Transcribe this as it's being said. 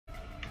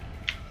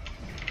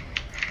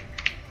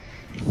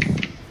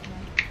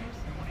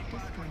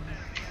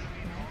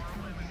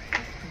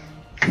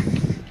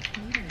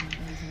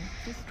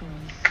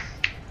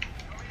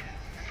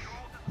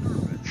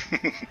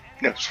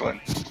fun.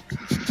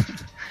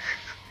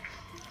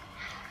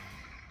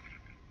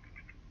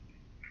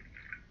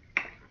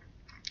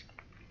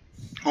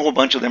 A whole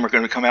bunch of them are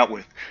going to come out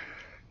with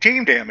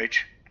team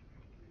damage.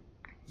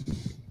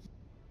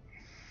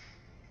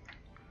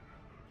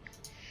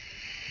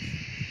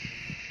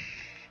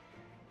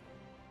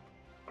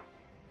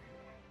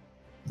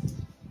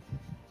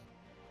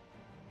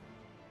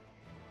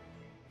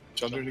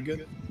 Y'all doing it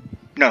good?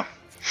 No.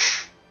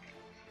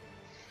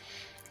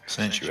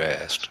 Since you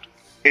asked.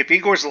 If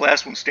Igor's the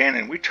last one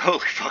standing, we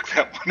totally fucked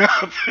that one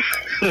up.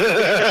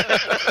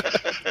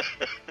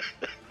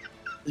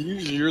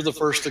 Usually you're the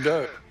first to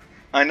go.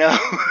 I know.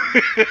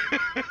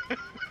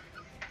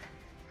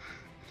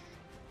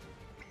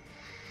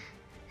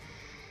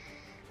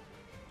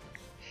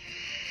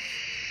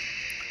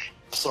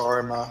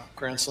 Sorry, my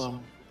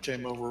grandson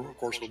came over, of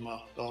course, with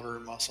my daughter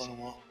and my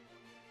son-in-law.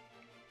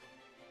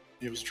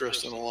 He was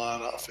dressed in a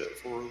line outfit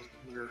for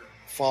their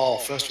fall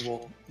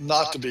festival,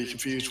 not to be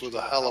confused with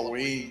a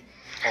Halloween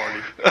party.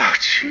 Oh,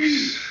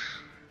 jeez.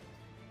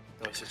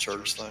 That's a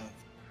church thing.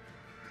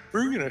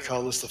 We're going to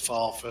call this the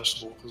fall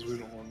festival because we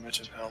don't want to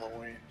mention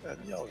Halloween.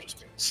 And y'all are just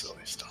being silly.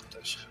 Stop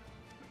that shit.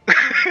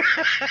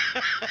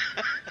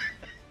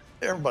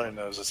 Everybody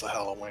knows it's a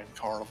Halloween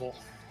carnival.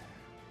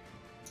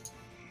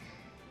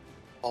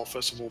 Fall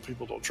festival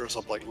people don't dress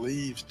up like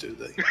leaves, do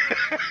they?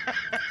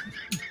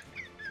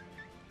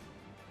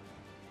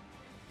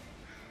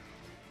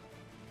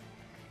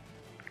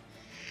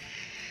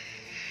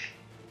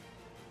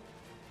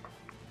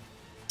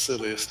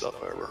 Silliest stuff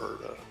I ever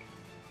heard of.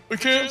 We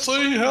can't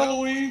say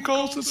Halloween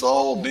because it's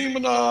all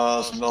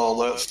demonized and all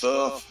that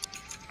stuff.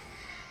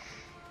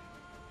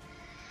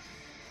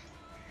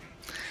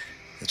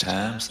 The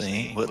times, they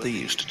ain't what they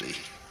used to be.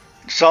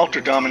 Assault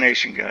or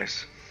domination,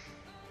 guys?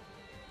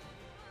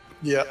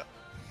 Yeah.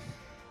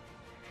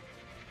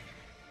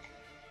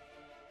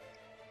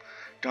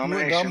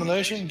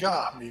 Domination.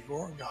 God,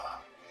 Igor, God.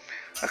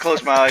 I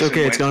closed my eyes. It's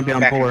okay, and it's going to be on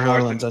back and Polar forth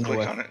Highlands and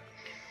clicked anyway. on it.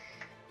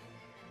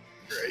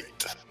 Great.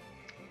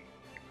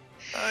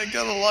 I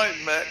got a light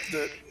Mac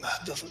that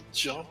doesn't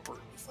jump or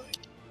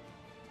anything.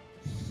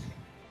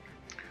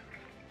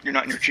 You're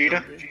not in your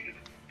cheetah?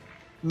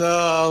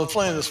 No, I'm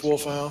playing this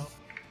Wolfhound.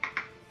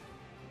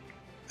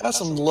 Had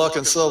some luck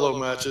in solo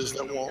matches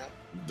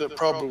that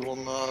probably will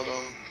not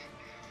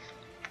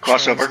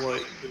Crossover.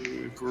 translate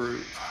to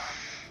group.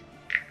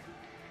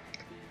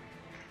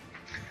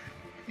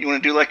 You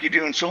want to do like you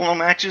do in solo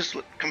matches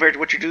compared to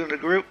what you do in the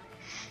group?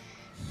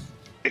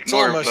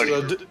 Ignore Solo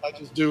everybody. matches, I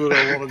just do what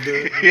I want to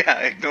do. Yeah,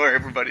 ignore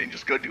everybody and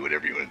just go do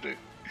whatever you want to do.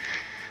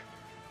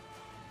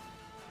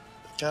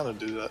 I kind of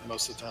do that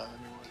most of the time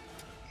anyway.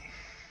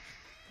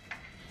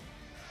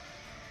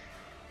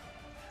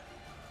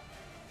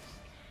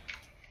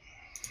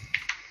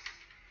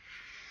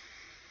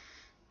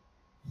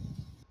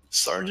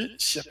 Sergeant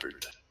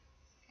Shepard.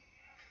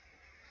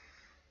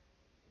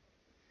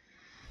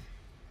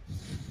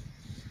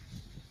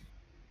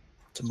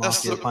 It's a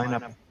mafia the-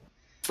 pineapple.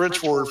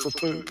 French word for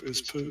poop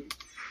is poop.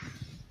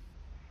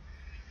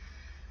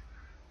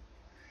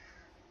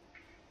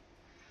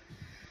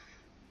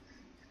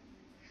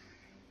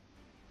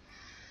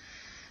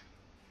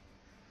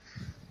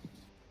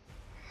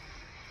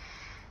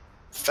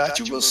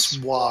 Fatuous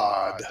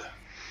wad.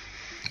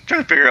 I'm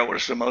trying to figure out what a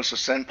Samosa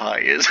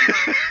Senpai is.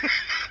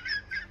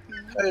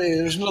 Hey,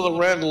 there's another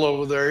Randall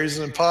over there. He's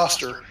an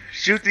imposter.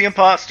 Shoot the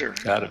imposter.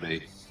 Gotta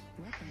be.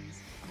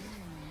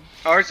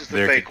 Ours is the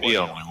There fake could be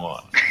one. only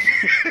one.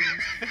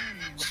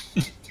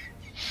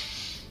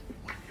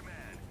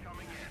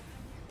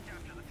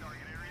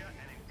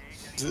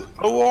 Is it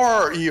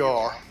OR or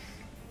ER?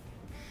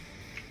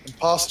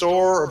 Impostor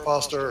or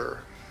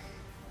imposter?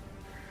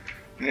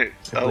 I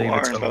believe OR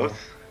it's in OR. both.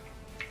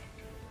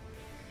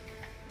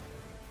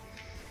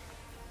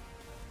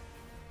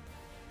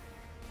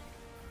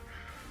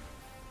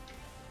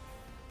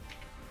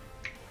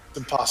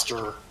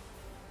 Imposter.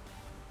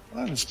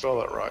 I didn't spell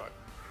that right.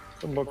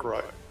 Didn't look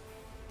right.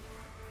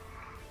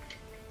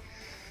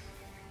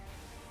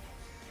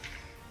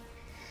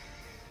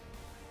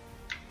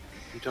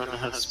 You don't know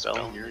how to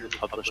spell and you're the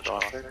published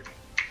author?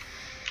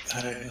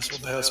 Hey, that's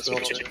what they have spell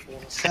check for.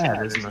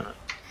 Sad, isn't it?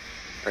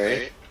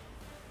 Right?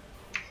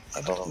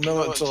 I don't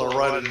know it until I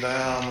write it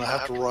down. I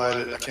have to write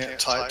it. I can't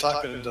type.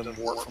 Typing it doesn't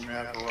work for me.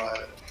 I have to write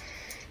it.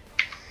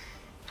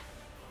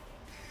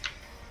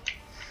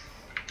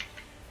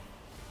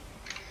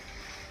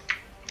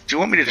 Do you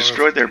want me to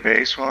destroy their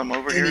base while I'm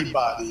over here?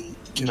 Anybody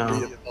can No.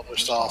 be a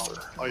published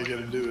author. All you got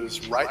to do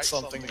is write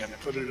something and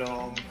put it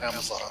on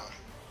Amazon.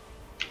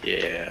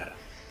 Yeah.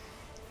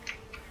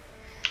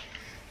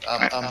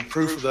 I'm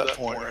proof of that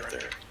point right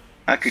there.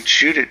 I could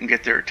shoot it and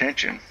get their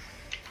attention.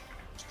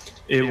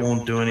 It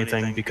won't do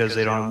anything because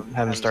they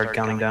haven't started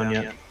counting down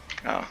yet.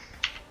 Oh.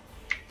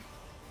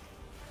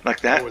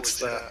 Like that? Oh, it's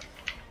that.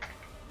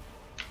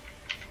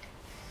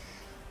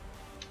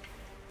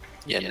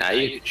 Yeah, now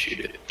you can shoot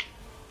it.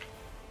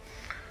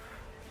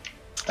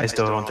 I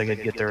still don't think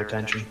it'd get their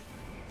attention.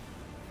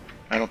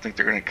 I don't think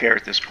they're going to care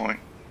at this point.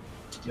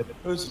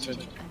 Who's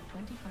attention?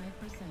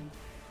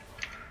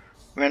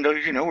 Randall,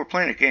 you know we're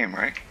playing a game,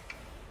 right?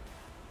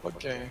 What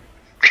game?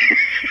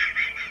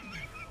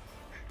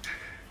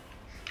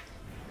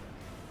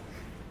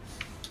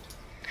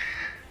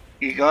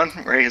 Egon,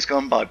 Ray has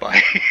gone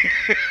bye-bye.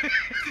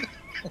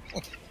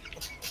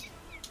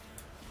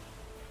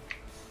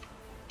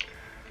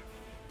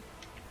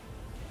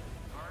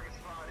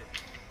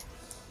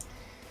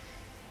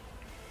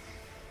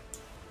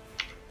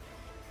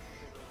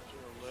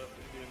 Left,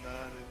 India 9,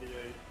 India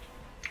 8.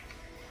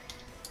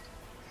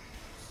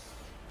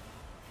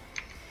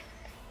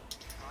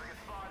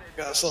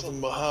 Got something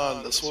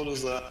behind us. What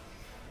is that?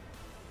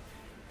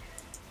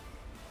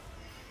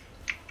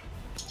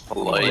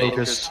 Light.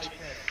 Locust.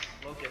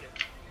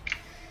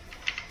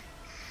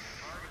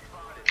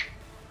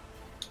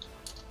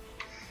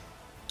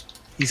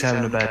 He's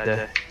having a bad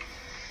day.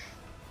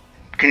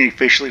 Can you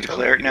officially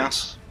declare it now?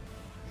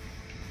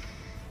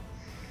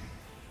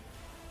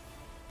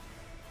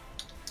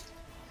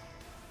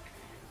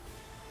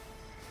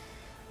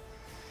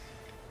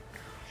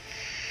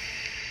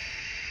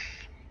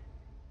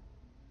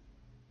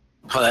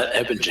 Oh, that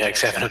Eben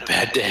Jack's having a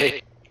bad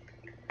day.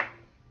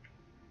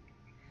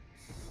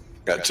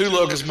 Got 2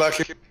 locusts back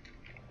here.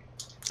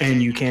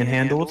 And you can't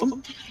handle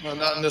them? No,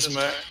 not in this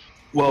mech.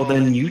 Well,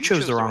 then you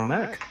chose the wrong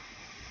mech.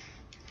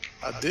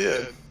 I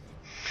did.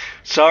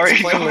 Sorry,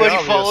 It's plainly nobody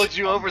obvious. followed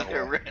you over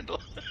there,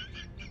 Randall.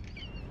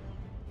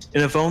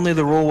 And if only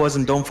the rule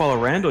wasn't don't follow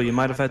Randall, you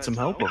might have had some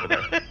help over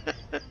there.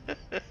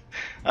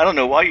 I don't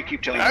know why you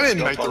keep telling me I to didn't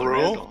don't make the follow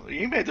rule. Randall.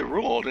 You made the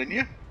rule, didn't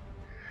you?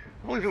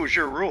 I believe it was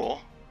your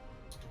rule.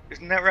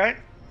 Isn't that right?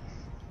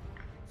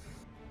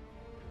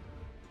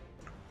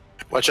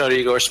 Watch out,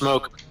 Igor.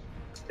 Smoke.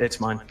 It's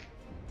mine.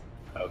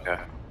 Okay.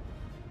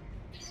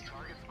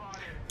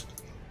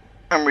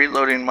 I'm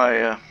reloading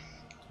my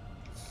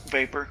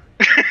vapor.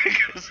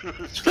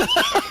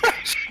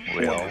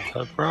 We all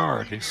have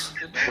priorities.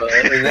 Well,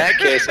 in that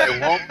case, I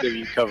won't give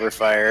you cover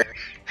fire.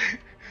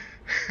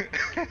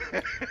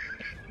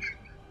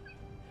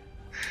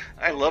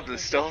 I love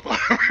this stealth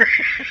armor.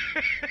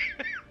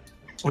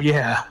 Oh,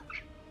 yeah.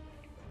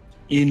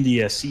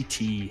 India,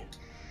 CT.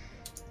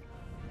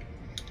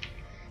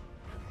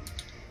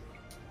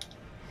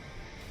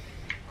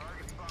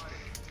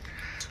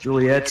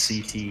 Juliet,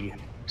 CT.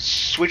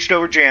 Switched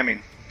over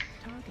jamming.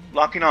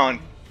 Locking on.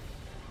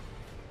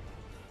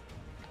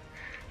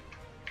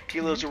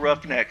 Kilo's a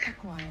roughneck.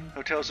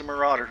 Hotel's a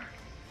marauder.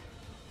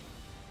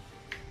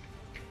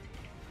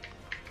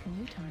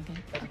 New target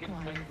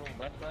acquired.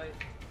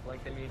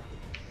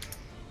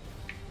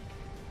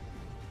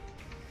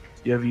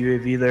 You have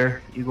UAV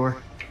there,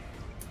 Igor?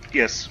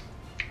 Yes.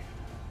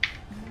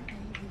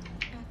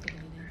 UAV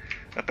activated.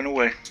 Up and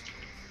away.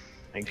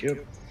 Thank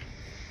you.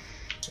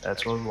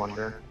 That's what I was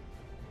wondering.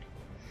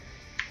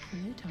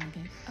 New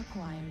target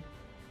acquired.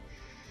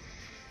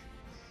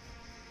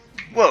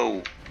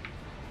 Whoa.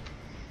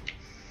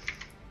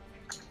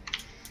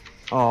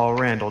 Oh,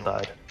 Randall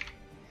died.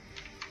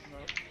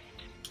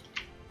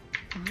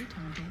 New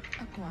target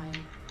acquired.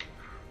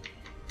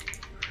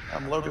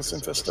 I'm locust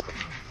infested.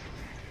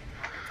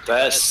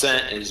 That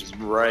scent is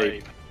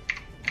right.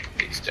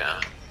 He's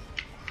down.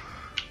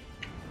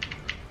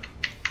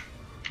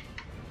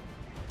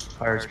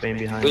 Fire Spain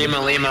behind you.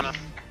 Lima.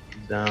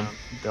 He's down.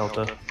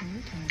 Delta.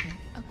 New target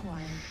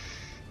acquired.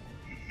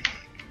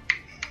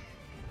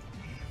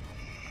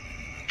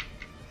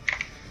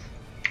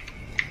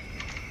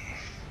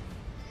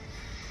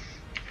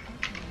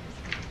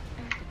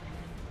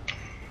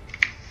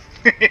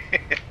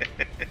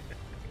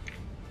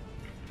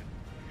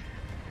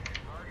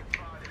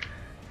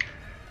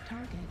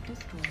 Target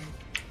destroyed.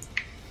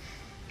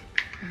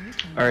 New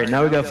target Alright,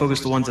 now we gotta focus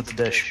the ones at the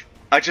dish.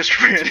 I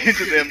just ran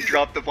into them,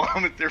 dropped the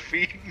bomb at their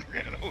feet, and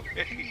ran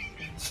away.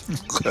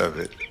 Love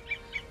it.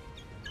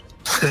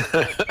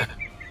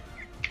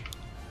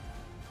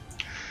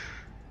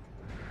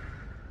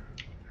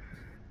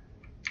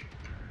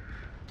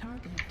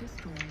 Target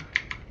destroyed.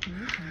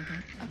 New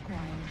target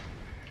acquired.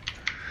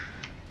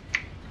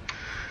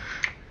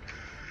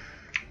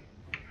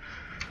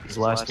 His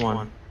last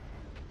one.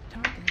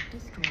 Target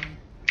destroyed.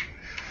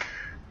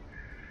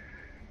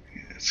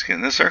 Let's get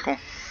in this circle.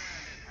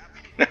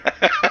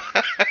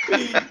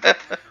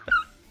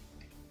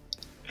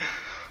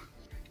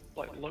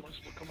 Like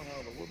locusts were coming out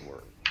of the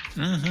woodwork.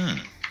 Mm-hmm.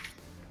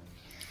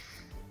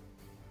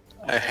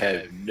 I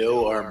have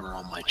no armor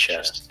on my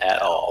chest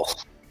at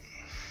all.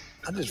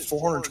 I did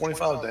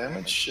 425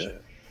 damage.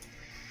 Shit.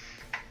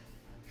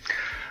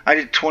 I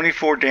did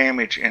 24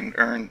 damage and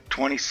earned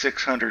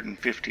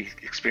 2,650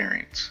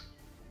 experience.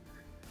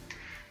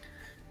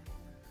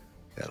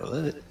 Gotta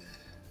love it.